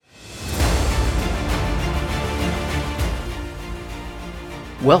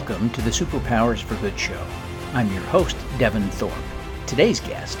Welcome to the Superpowers for Good show. I'm your host, Devin Thorpe. Today's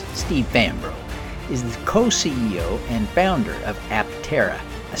guest, Steve Fambro, is the co-CEO and founder of Aptera,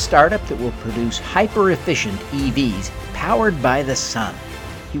 a startup that will produce hyper-efficient EVs powered by the sun.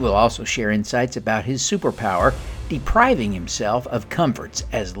 He will also share insights about his superpower, depriving himself of comforts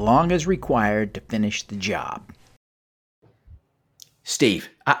as long as required to finish the job. Steve,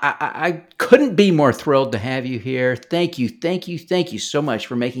 I couldn't be more thrilled to have you here. Thank you so much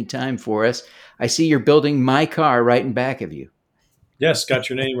for making time for us. I see you're building my car right in back of you. Yes, got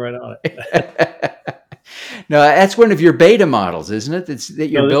your name right on it. No, that's one of your beta models, isn't it? That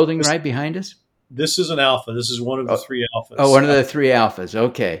you're building right behind us? This is an alpha. This is one of the three alphas. Oh, one of the three alphas.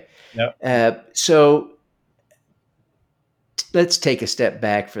 Okay. Yep. So let's take a step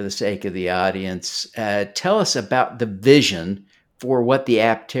back for the sake of the audience. Tell us about the vision for what the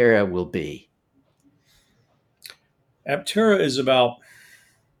Aptera will be. Aptera is about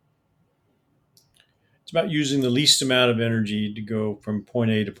using the least amount of energy to go from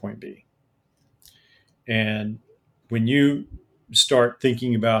point A to point B. And when you start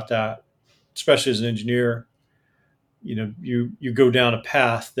thinking about that, especially as an engineer, you go down a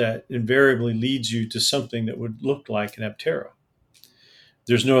path that invariably leads you to something that would look like an Aptera.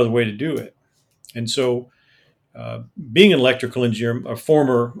 There's no other way to do it. And so being an electrical engineer, a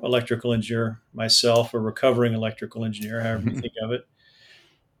former electrical engineer myself, a recovering electrical engineer, however you think of it,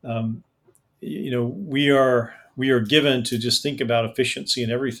 we are given to just think about efficiency in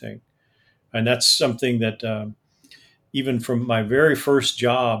everything, and that's something that even from my very first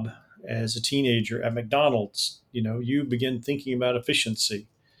job as a teenager at McDonald's, you begin thinking about efficiency.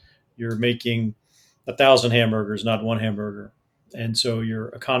 You're making 1,000 hamburgers, not one hamburger, and so your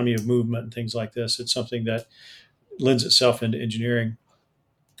economy of movement and things like this. It's something that lends itself into engineering.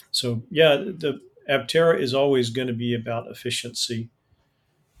 So yeah, the Aptera is always going to be about efficiency,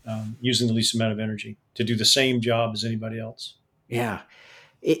 using the least amount of energy to do the same job as anybody else. Yeah,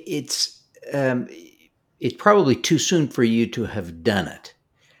 it's probably too soon for you to have done it,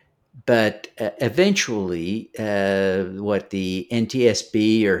 but eventually, what the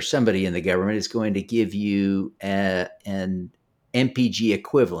NTSB or somebody in the government is going to give you an MPG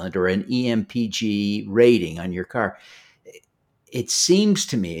equivalent or an EMPG rating on your car. It seems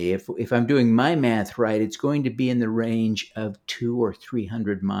to me, if I'm doing my math right, it's going to be in the range of 200 or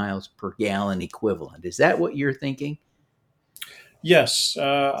 300 miles per gallon equivalent. Is that what you're thinking? Yes,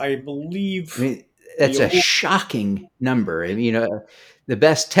 I believe. I mean, that's a shocking number. I mean, the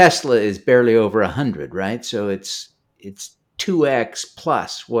best Tesla is barely over 100, right? So it's 2x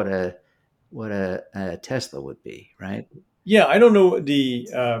plus what a Tesla would be, right? Yeah, I don't know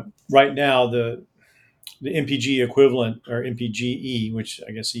right now the MPG equivalent or MPGE, which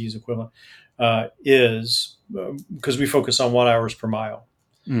I guess E is equivalent, is because we focus on watt hours per mile.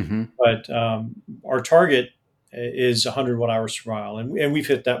 Mm-hmm. But our target is 100 watt hours per mile, and we've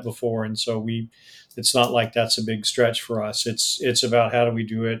hit that before, and so it's not like that's a big stretch for us. It's about how do we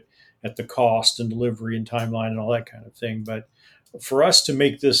do it at the cost and delivery and timeline and all that kind of thing. But for us to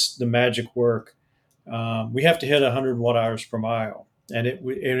make the magic work, we have to hit 100 watt hours per mile, and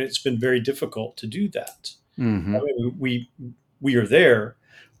it's been very difficult to do that. Mm-hmm. I mean, we are there,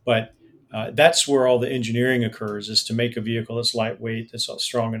 but that's where all the engineering occurs, is to make a vehicle that's lightweight, that's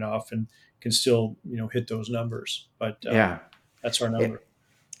strong enough, and can still hit those numbers. But Yeah, that's our number.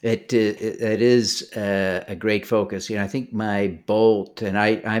 It is a great focus. I think my Bolt, and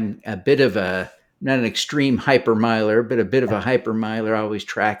I'm a bit of not an extreme hypermiler, but a bit of a hypermiler, always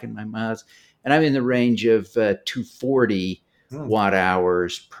tracking my miles. And I'm in the range of 240 watt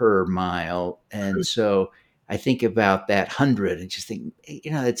hours per mile. And so I think about that 100 and just think,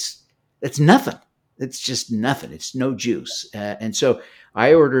 that's nothing. It's just nothing. It's no juice. And so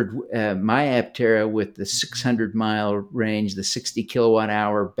I ordered my Aptera with the 600 mile range, the 60 kilowatt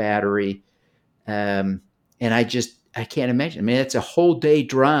hour battery. And I can't imagine. I mean, it's a whole day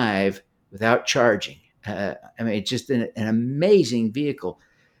drive without charging. I mean, it's just an amazing vehicle.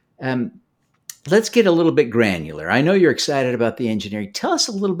 Let's get a little bit granular. I know you're excited about the engineering. Tell us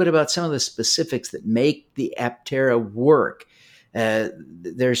a little bit about some of the specifics that make the Aptera work.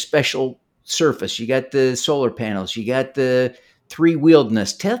 There's special surface. You got the solar panels. You got the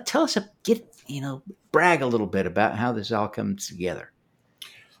three-wheeledness. Tell us, brag a little bit about how this all comes together.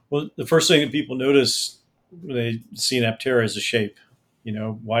 Well, the first thing that people notice when they see an Aptera is the shape.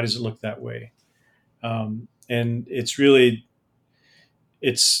 Why does it look that way? And it's really,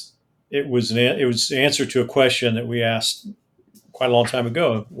 it was the answer to a question that we asked quite a long time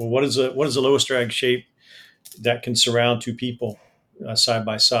ago. Well, what is the lowest drag shape that can surround two people side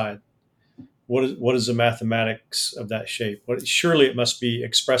by side? what is the mathematics of that shape? Surely it must be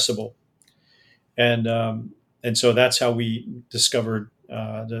expressible, and and so that's how we discovered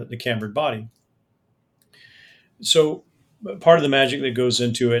the cambered body. So part of the magic that goes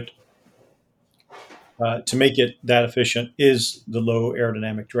into it to make it that efficient is the low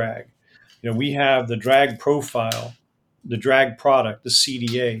aerodynamic drag. We have the drag profile, the drag product, the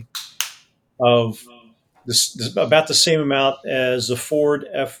CDA of this about the same amount as the Ford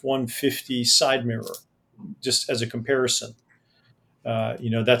F-150 side mirror, just as a comparison.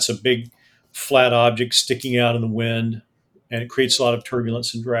 That's a big flat object sticking out in the wind, and it creates a lot of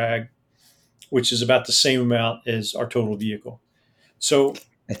turbulence and drag, which is about the same amount as our total vehicle. So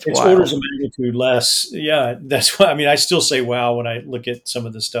That's it's orders wild. of magnitude less. Yeah, that's why. I mean, I still say wow when I look at some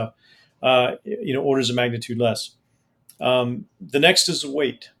of this stuff. Orders of magnitude less. The next is the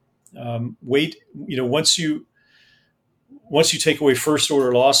weight. Weight. Once you take away first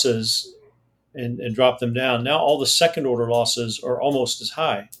order losses and drop them down, now all the second order losses are almost as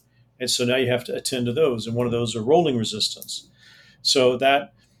high, and so now you have to attend to those. And one of those are rolling resistance. So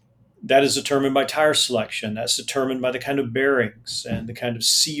that is determined by tire selection. That's determined by the kind of bearings and the kind of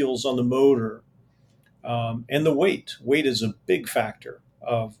seals on the motor, and the weight. Weight is a big factor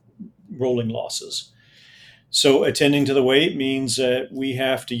of rolling losses. So attending to the weight means that we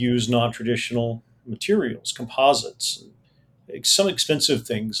have to use non-traditional materials, composites, some expensive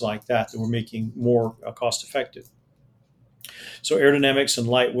things like that we're making more cost effective. So aerodynamics and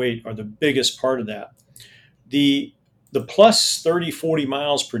lightweight are the biggest part of that. The plus 30, 40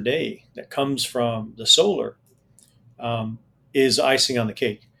 miles per day that comes from the solar is icing on the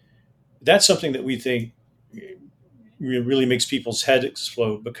cake. That's something that we think really makes people's head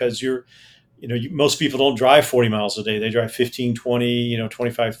explode, because most people don't drive 40 miles a day. They drive 15, 20,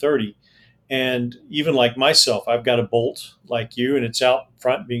 25, 30. And even like myself, I've got a Bolt like you, and it's out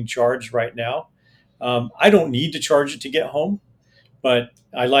front being charged right now. I don't need to charge it to get home, but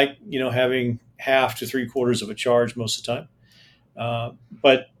I like, having half to three quarters of a charge most of the time.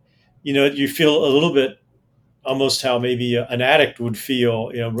 But you feel a little bit almost how maybe an addict would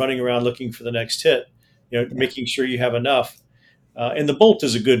feel, running around looking for the next hit, Yeah. making sure you have enough. And the Bolt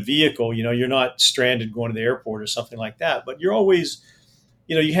is a good vehicle. You're not stranded going to the airport or something like that, but you're always,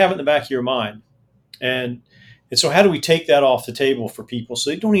 you have it in the back of your mind. And and so how do we take that off the table for people so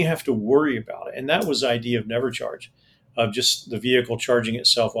they don't even have to worry about it? And that was the idea of Never Charge, of just the vehicle charging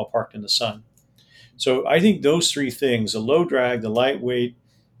itself while parked in the sun. So I think those three things, the low drag, the lightweight,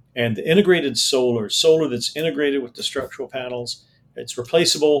 and the integrated solar that's integrated with the structural panels, it's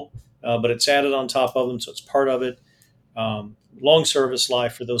replaceable, but it's added on top of them, so it's part of it. Long service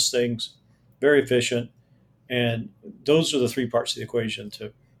life for those things, very efficient, and those are the three parts of the equation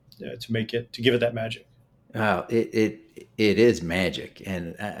to give it that magic. Wow, it is magic,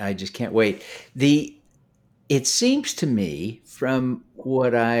 and I just can't wait. The It seems to me, from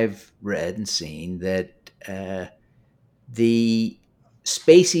what I've read and seen, that the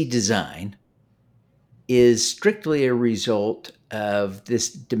spacey design is strictly a result of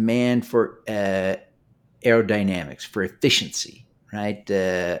this demand for aerodynamics, for efficiency, right?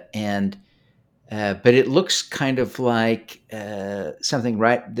 And But it looks kind of like something,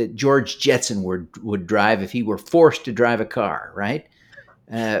 right, that George Jetson would drive if he were forced to drive a car, right?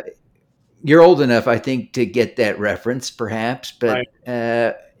 Uh, you're old enough, I think, to get that reference, perhaps. Right.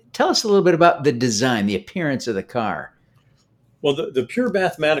 But tell us a little bit about the design, the appearance of the car. Well, the pure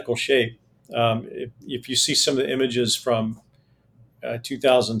mathematical shape. If you see some of the images from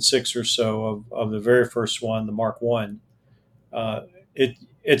 2006 or so of the very first one, the Mark One, uh,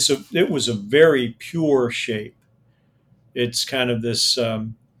 it was a very pure shape. It's kind of this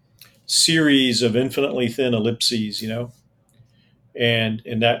series of infinitely thin ellipses, and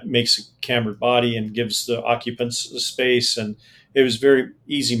that makes a cambered body and gives the occupants the space. And it was very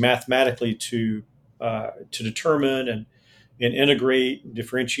easy mathematically to determine and integrate and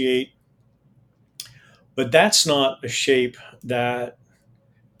differentiate. But that's not a shape that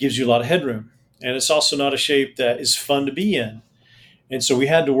gives you a lot of headroom, and it's also not a shape that is fun to be in. And so we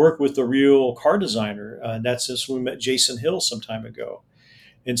had to work with the real car designer. And that's just when we met Jason Hill some time ago.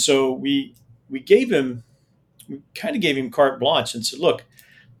 And so we kind of gave him carte blanche and said, look,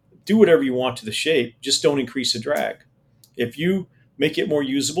 do whatever you want to the shape, just don't increase the drag. If you make it more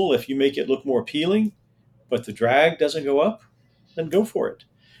usable, if you make it look more appealing, but the drag doesn't go up, then go for it.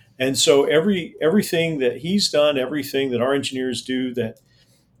 And so everything that he's done, everything that our engineers do that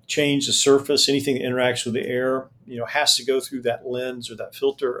change the surface, anything that interacts with the air, has to go through that lens or that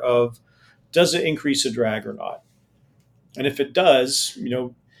filter of, does it increase the drag or not? And if it does,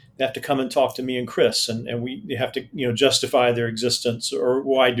 they have to come and talk to me and Chris, and we have to justify their existence or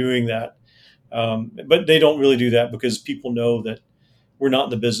why doing that. But they don't really do that because people know that we're not in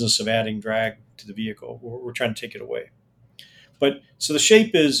the business of adding drag to the vehicle. We're trying to take it away. But so the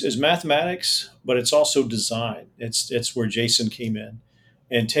shape is mathematics, but it's also design. It's where Jason came in,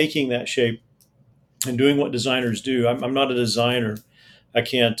 and taking that shape and doing what designers do. I'm not a designer. I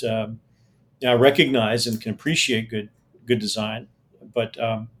can't. I recognize and can appreciate good design, but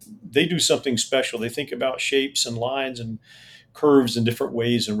they do something special. They think about shapes and lines and curves in different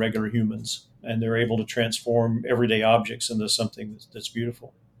ways than regular humans, and they're able to transform everyday objects into something that's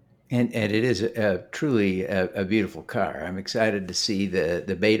beautiful. And it is truly a beautiful car. I'm excited to see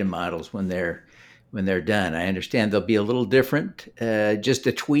the beta models when they're done. I understand they'll be a little different, just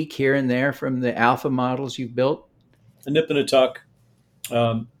a tweak here and there from the alpha models you've built. A nip and a tuck,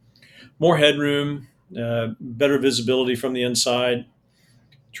 um, more headroom, better visibility from the inside.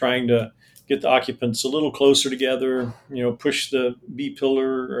 Trying to get the occupants a little closer together. Push the B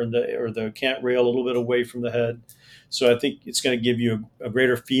pillar or the cant rail a little bit away from the head. So I think it's going to give you a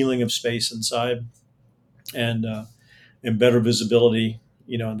greater feeling of space inside, and better visibility.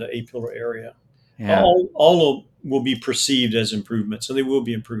 In the A pillar area. Yeah, All will be perceived as improvements, and they will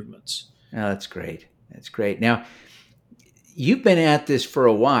be improvements. oh, that's great. That's great. Now, you've been at this for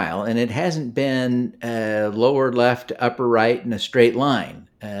a while, and it hasn't been lower left, upper right in a straight line.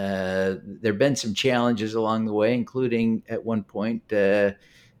 There have been some challenges along the way, including at one point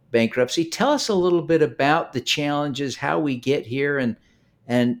bankruptcy. Tell us a little bit about the challenges, how we get here,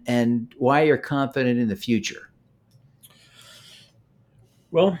 and why you're confident in the future.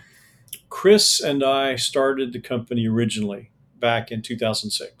 Well, Chris and I started the company originally back in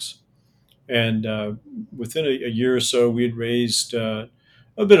 2006. And within a year or so, we had raised a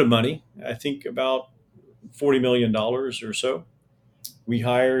bit of money, I think about $40 million or so. We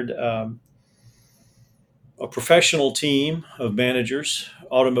hired a professional team of managers,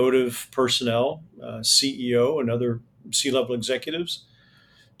 automotive personnel, CEO, and other C-level executives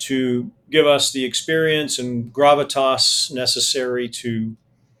to give us the experience and gravitas necessary to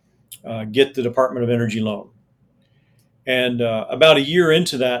get the Department of Energy loan. And about a year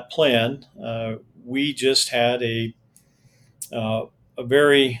into that plan, we just had uh, a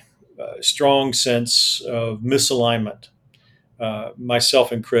very strong sense of misalignment,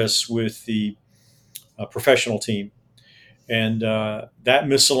 myself and Chris, with the professional team. And that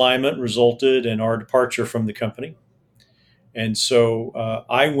misalignment resulted in our departure from the company. And so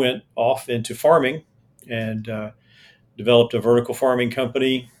I went off into farming and developed a vertical farming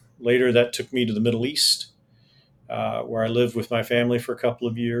company. Later, that took me to the Middle East, where I lived with my family for a couple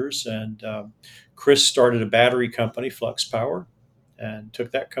of years. And Chris started a battery company, Flux Power, and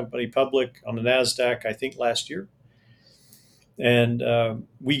took that company public on the NASDAQ, I think, last year. And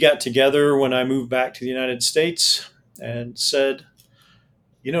we got together when I moved back to the United States and said,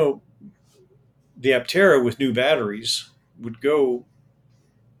 you know, the Aptera with new batteries would go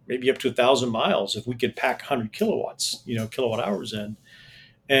maybe up to 1,000 miles if we could pack 100 kilowatts, kilowatt hours in.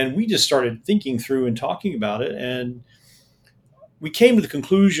 And we just started thinking through and talking about it. And we came to the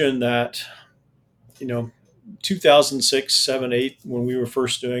conclusion that, you know, 2006, 7, 8, when we were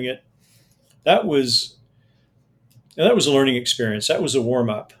first doing it, that was that was a learning experience. That was a warm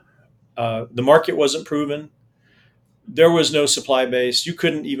up. The market wasn't proven. There was no supply base. You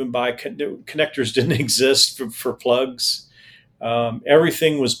couldn't even buy connectors. Didn't exist for plugs.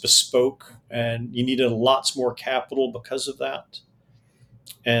 Everything was bespoke, and you needed lots more capital because of that.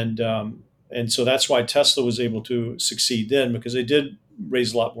 And so that's why Tesla was able to succeed then, because they did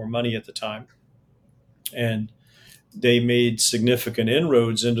raise a lot more money at the time, and they made significant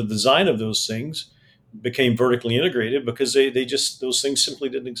inroads into the design of those things, became vertically integrated because they just those things simply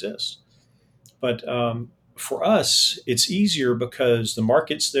didn't exist. But for us, it's easier because the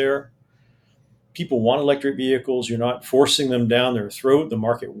market's there. People want electric vehicles. You're not forcing them down their throat. The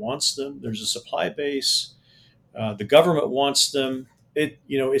market wants them. There's a supply base. The government wants them.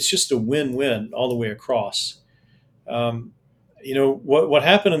 It's just a win-win all the way across. Um, what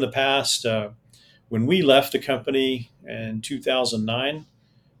happened in the past when we left the company in 2009.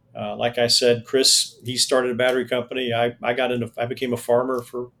 Like I said, Chris, he started a battery company. I became a farmer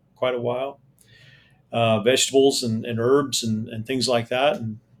for quite a while, vegetables and herbs and things like that.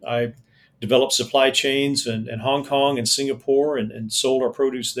 And I developed supply chains in Hong Kong and Singapore and sold our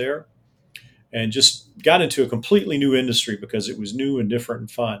produce there, and just got into a completely new industry because it was new and different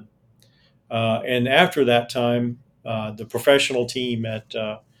and fun. And after that time, the professional team at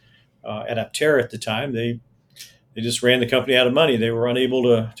Aptera at the time, they just ran the company out of money. They were unable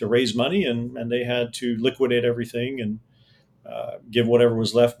to raise money, and they had to liquidate everything and give whatever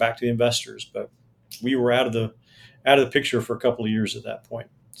was left back to the investors. But we were out of the picture for a couple of years at that point.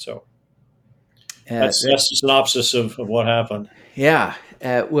 So That's the synopsis of what happened. Yeah.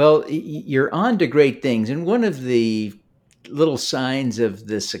 Well, you're on to great things. And one of the little signs of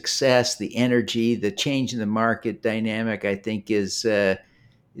the success, the energy, the change in the market dynamic, I think, is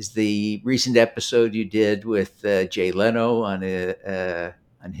the recent episode you did with Jay Leno on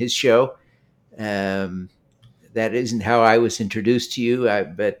his show. Um, that isn't how I was introduced to you,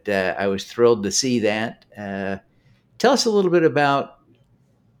 but I was thrilled to see that. Tell us a little bit about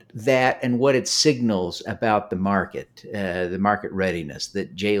that and what it signals about the market readiness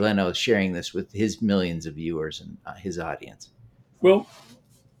that Jay Leno is sharing this with his millions of viewers and his audience. Well,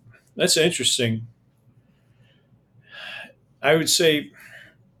 that's interesting. I would say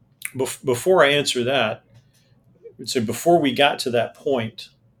before I answer that, I would say before we got to that point,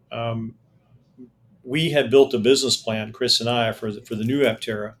 um, we had built a business plan, Chris and I, for the new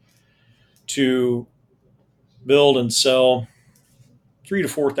Aptera to build and sell 3 to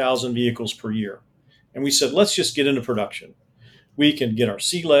 4 thousand vehicles per year. And we said, let's just get into production. We can get our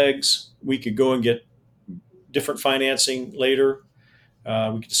sea legs. We could go and get different financing later.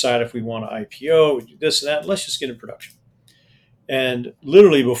 We could decide if we want to IPO, we do this and that. Let's just get in production. And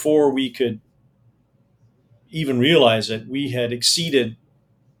literally before we could even realize it, we had exceeded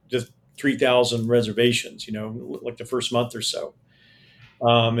the 3,000 reservations, like the first month or so.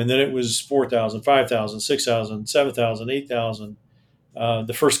 And then it was 4,000, 5,000, 6,000, 7,000, 8,000.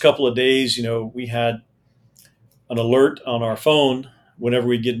 The first couple of days, we had an alert on our phone whenever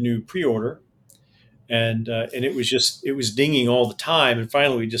we get a new pre-order. And it was dinging all the time. And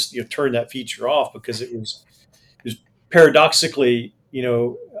finally we just turned that feature off because it was paradoxically,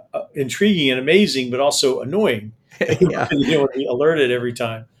 intriguing and amazing, but also annoying. Yeah. To be alerted every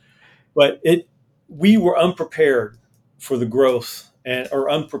time. But we were unprepared for the growth or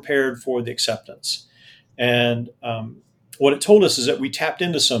unprepared for the acceptance. And what it told us is that we tapped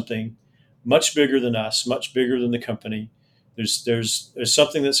into something much bigger than us, much bigger than the company. There's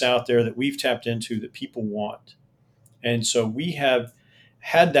something that's out there that we've tapped into that people want. And so we have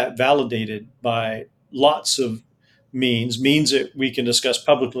had that validated by lots of means that we can discuss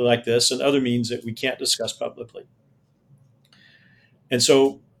publicly like this and other means that we can't discuss publicly. And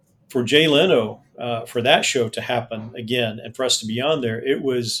so for Jay Leno, for that show to happen again and for us to be on there, it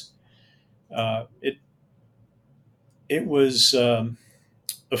was a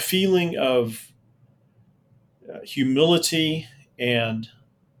feeling of humility and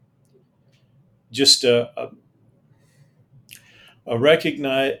just to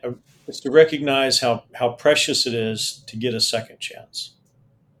recognize how precious it is to get a second chance.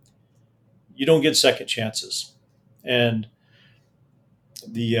 You don't get second chances, and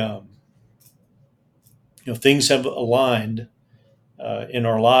the things have aligned in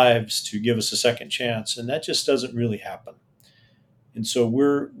our lives to give us a second chance, and that just doesn't really happen. And so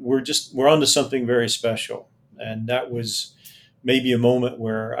we're onto something very special, and that was maybe a moment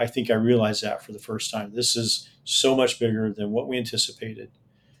where I think I realized that for the first time. This is so much bigger than what we anticipated.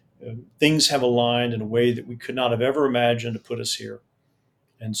 Things have aligned in a way that we could not have ever imagined to put us here,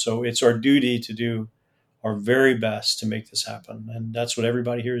 and so it's our duty to do our very best to make this happen, and that's what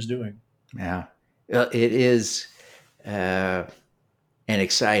everybody here is doing. Yeah. Well, it is an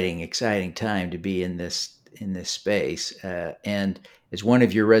exciting time to be in this space. And as one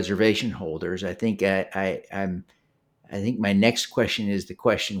of your reservation holders, I think I think my next question is the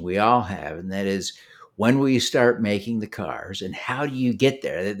question we all have, and that is, when will you start making the cars, and how do you get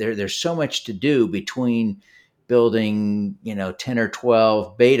there? There's so much to do between building, 10 or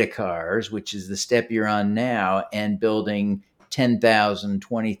 12 beta cars, which is the step you're on now, and building 10,000,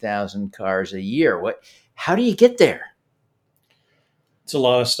 20,000 cars a year. How do you get there? It's a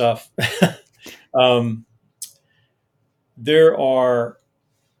lot of stuff. um, there are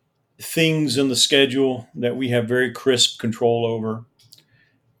things in the schedule that we have very crisp control over,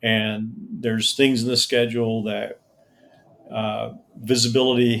 and there's things in the schedule that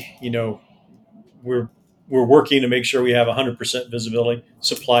visibility. We're working to make sure we have 100% visibility.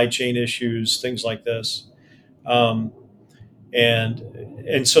 Supply chain issues, things like this, um,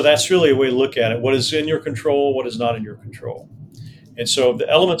 and so that's really a way to look at it. What is in your control? What is not in your control? And so the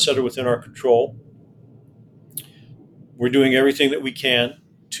elements that are within our control, we're doing everything that we can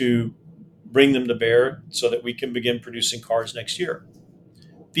to bring them to bear so that we can begin producing cars next year,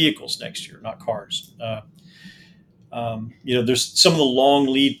 vehicles next year, not cars. There's some of the long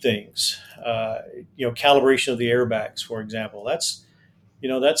lead things, calibration of the airbags, for example. That's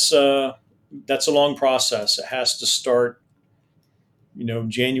a long process. It has to start,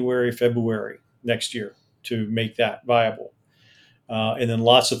 January, February next year to make that viable. And then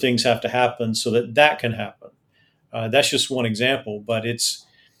lots of things have to happen so that can happen. That's just one example, but it's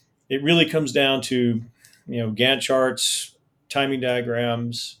it really comes down to, Gantt charts, timing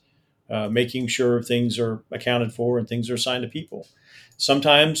diagrams, making sure things are accounted for and things are assigned to people.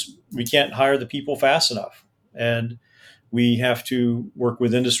 Sometimes we can't hire the people fast enough, and we have to work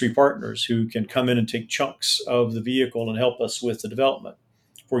with industry partners who can come in and take chunks of the vehicle and help us with the development.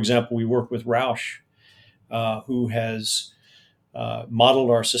 For example, we work with Roush, who has modeled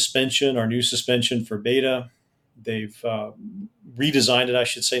our suspension, our new suspension for beta. They've redesigned it, I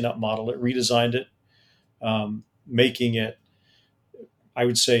should say, not modeled it, redesigned it, making it, I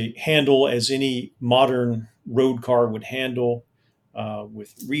would say, handle as any modern road car would handle,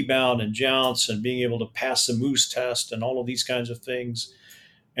 with rebound and jounce and being able to pass the moose test and all of these kinds of things.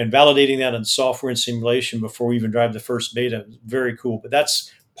 And validating that in software and simulation before we even drive the first beta is very cool. But that's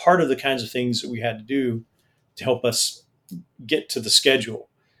part of the kinds of things that we had to do to help us get to the schedule,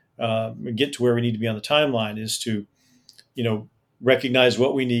 get to where we need to be on the timeline, is to, recognize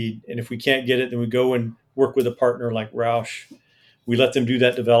what we need. And if we can't get it, then we go and work with a partner like Roush. We let them do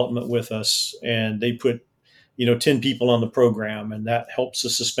that development with us, and they put, 10 people on the program, and that helps the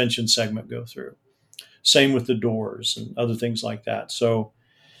suspension segment go through. Same with the doors and other things like that. So,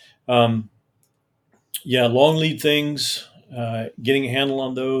 yeah, long lead things, getting a handle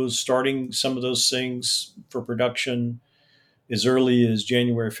on those, starting some of those things for production as early as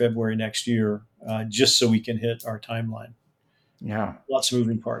January, February next year, just so we can hit our timeline. Yeah. Lots of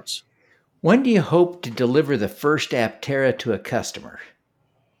moving parts. When do you hope to deliver the first Aptera to a customer?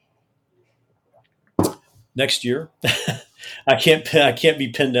 Next year. I can't be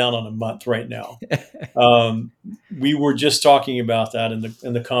pinned down on a month right now. We were just talking about that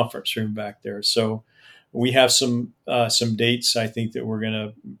in the conference room back there. So we have some dates, I think, that we're going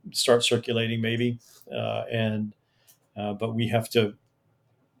to start circulating maybe, but we have to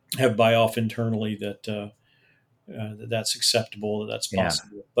have buy off internally that that's acceptable, that's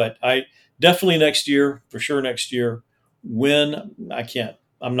possible. Yeah. But I definitely next year, for sure next year. When,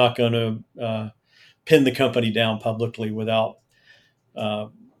 I'm not going to pin the company down publicly without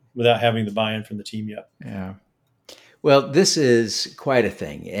having the buy-in from the team yet. Yeah. Well, this is quite a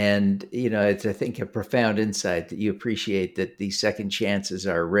thing. And, it's, I think, a profound insight that you appreciate that these second chances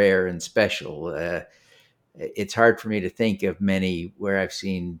are rare and special. It's hard for me to think of many where I've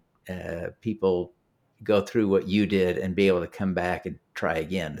seen people go through what you did and be able to come back and try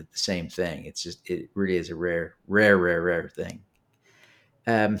again at the same thing. It really is a rare thing.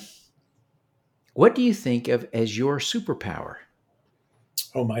 What do you think of as your superpower?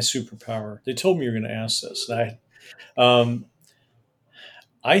 Oh, my superpower. They told me you were going to ask this.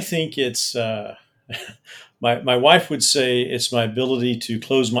 I think it's, my wife would say it's my ability to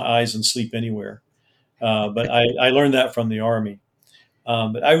close my eyes and sleep anywhere. But I learned that from the Army.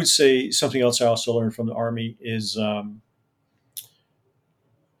 But I would say something else I also learned from the Army is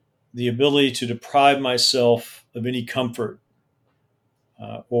the ability to deprive myself of any comfort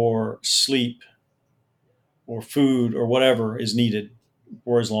or sleep or food or whatever is needed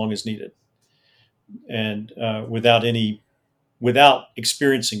for as long as needed, and without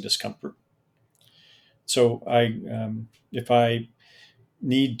experiencing discomfort. So if I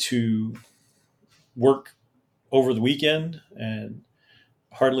need to work over the weekend and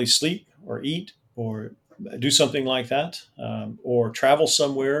hardly sleep or eat or do something like that, or travel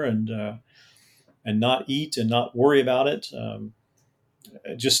somewhere and not eat and not worry about it,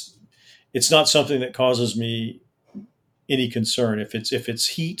 it's not something that causes me any concern. If it's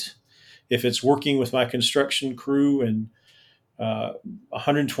heat, if it's working with my construction crew in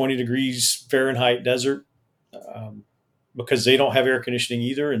 120 degrees Fahrenheit desert, because they don't have air conditioning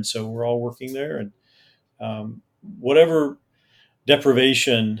either, and so we're all working there, and whatever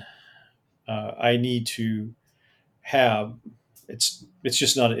deprivation I need to have, it's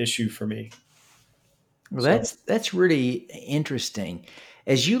just not an issue for me. Well, that's really interesting.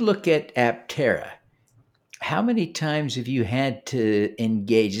 As you look at Aptera, how many times have you had to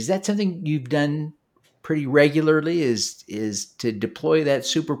engage? Is that something you've done pretty regularly? Is to deploy that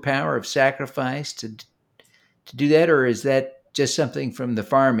superpower of sacrifice to do that, or is that just something from the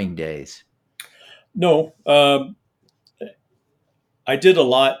farming days? No, I did a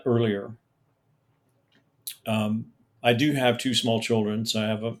lot earlier. I do have two small children, so I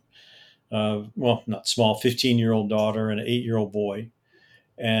have well, not small, 15-year-old daughter and an 8-year-old boy.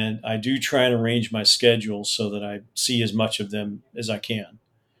 And I do try and arrange my schedule so that I see as much of them as I can.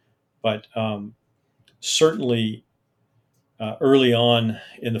 But certainly early on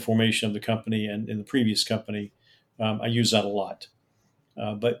in the formation of the company and in the previous company, I use that a lot.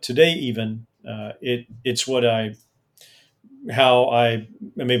 But today, even it's how I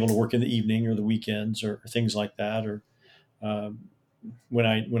am able to work in the evening or the weekends or things like that, or when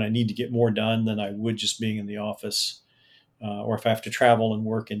I need to get more done than I would just being in the office, or if I have to travel and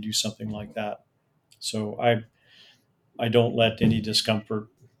work and do something like that. So I don't let any discomfort,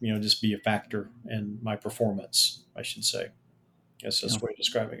 just be a factor in my performance, I should say. I guess that's Oh, the way of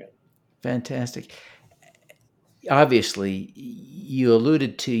describing it. fantastic. Obviously, you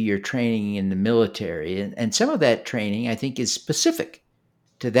alluded to your training in the military, and some of that training, I think, is specific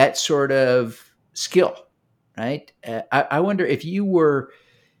to that sort of skill, right? I wonder if you were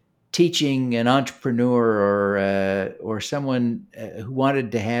teaching an entrepreneur or someone who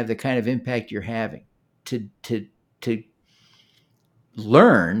wanted to have the kind of impact you're having to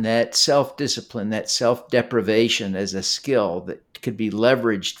learn that self-discipline, that self-deprivation as a skill that could be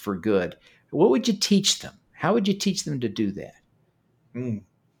leveraged for good. What would you teach them? How would you teach them to do that? Mm.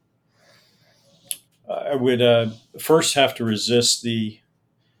 I would first have to resist the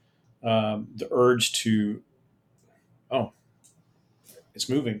urge to. Oh, it's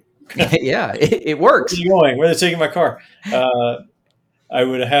moving. Yeah, it Where are works. you going? Where are they taking my car? I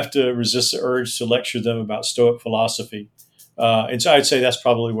would have to resist the urge to lecture them about Stoic philosophy. And so I'd say that's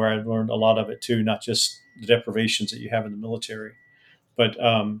probably where I've learned a lot of it too, not just the deprivations that you have in the military, but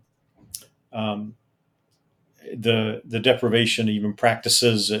um, the deprivation, even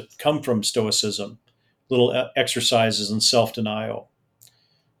practices that come from Stoicism, little exercises in self denial.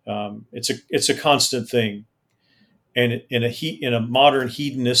 It's a constant thing, and in a modern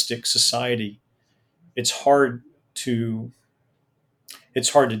hedonistic society, it's hard to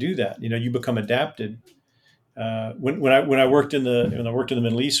do that. You become adapted. When I worked in the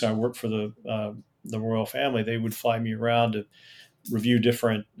Middle East, I worked for the royal family. They would fly me around to review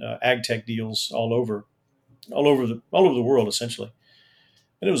different ag tech deals all over the world, essentially.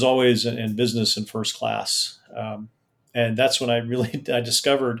 And it was always in business and first class. And that's when I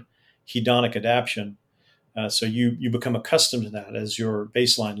discovered hedonic adaptation. So you become accustomed to that as your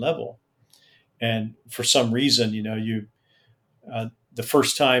baseline level. And for some reason, the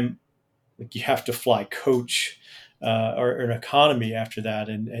first time, like, you have to fly coach or an economy after that,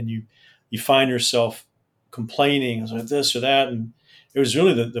 and you find yourself complaining of this or that, and it was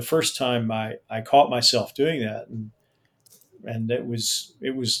really the first time I caught myself doing that, and it was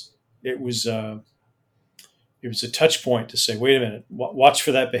a touch point to say, wait a minute, watch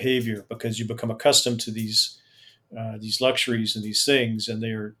for that behavior, because you become accustomed to these luxuries and these things, and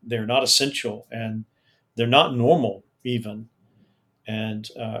they're not essential, and they're not normal even. And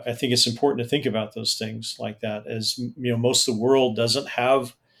I think it's important to think about those things like that. As most of the world doesn't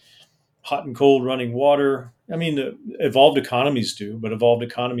have hot and cold running water. I mean, evolved economies do, but evolved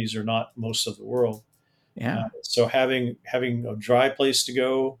economies are not most of the world. Yeah. So having a dry place to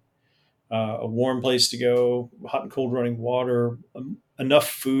go, a warm place to go, hot and cold running water, enough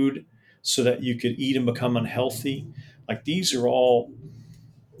food so that you could eat and become unhealthy. Like, these are all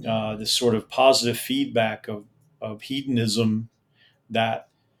this sort of positive feedback of hedonism that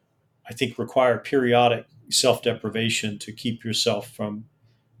I think require periodic self deprivation to keep yourself from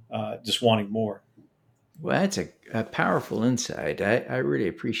just wanting more. Well, that's a powerful insight. I really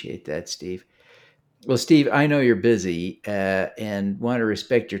appreciate that, Steve. Well, Steve, I know you're busy and want to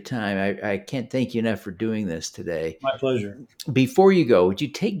respect your time. I can't thank you enough for doing this today. My pleasure. Before you go, would you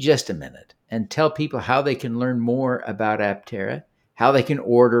take just a minute and tell people how they can learn more about Aptera, how they can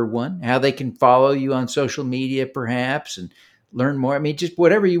order one, how they can follow you on social media, perhaps, and learn more? I mean, just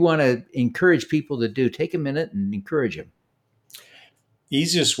whatever you want to encourage people to do, take a minute and encourage them.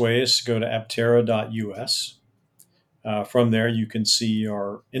 Easiest way is to go to aptera.us. From there, you can see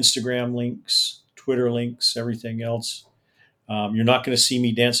our Instagram links, Twitter links, everything else. You're not going to see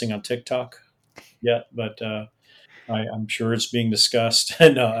me dancing on TikTok yet, but I'm sure it's being discussed.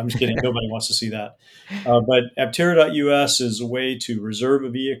 No, I'm just kidding. Nobody wants to see that. But aptera.us is a way to reserve a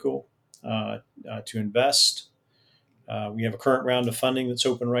vehicle, to invest. We have a current round of funding that's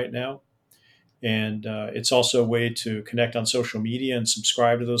open right now. And it's also a way to connect on social media and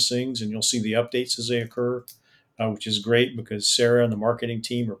subscribe to those things. And you'll see the updates as they occur, which is great, because Sarah and the marketing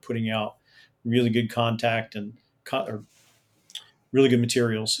team are putting out really good contact and or really good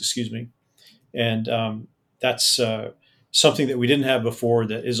materials, excuse me. And that's something that we didn't have before,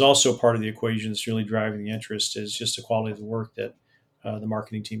 that is also part of the equation that's really driving the interest, is just the quality of the work that the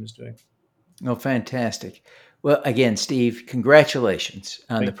marketing team is doing. Oh, fantastic. Well, again, Steve, congratulations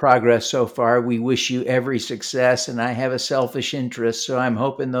on the Thank progress so far. We wish you every success, and I have a selfish interest, so I'm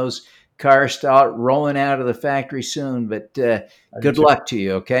hoping those cars start rolling out of the factory soon, but you. I do good too. luck to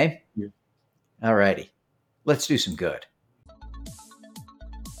you, okay? Yeah. All righty. Let's do some good.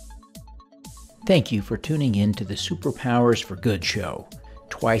 Thank you for tuning in to the Superpowers for Good show,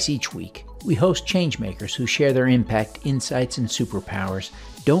 twice each week, We host changemakers who share their impact, insights, and superpowers.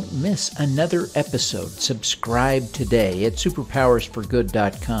 Don't miss another episode. Subscribe today at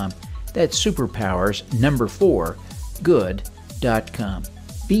superpowersforgood.com. That's superpowers, good.com.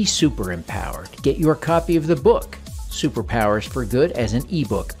 Be super empowered. Get your copy of the book, Superpowers for Good, as an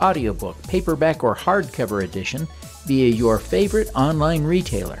ebook, audiobook, paperback, or hardcover edition via your favorite online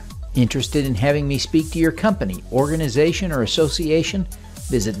retailer. Interested in having me speak to your company, organization, or association?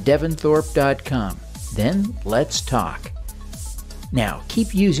 Visit devonthorpe.com. Then let's talk. Now,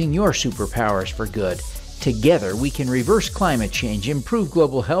 keep using your superpowers for good. Together, we can reverse climate change, improve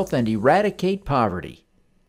global health, and eradicate poverty.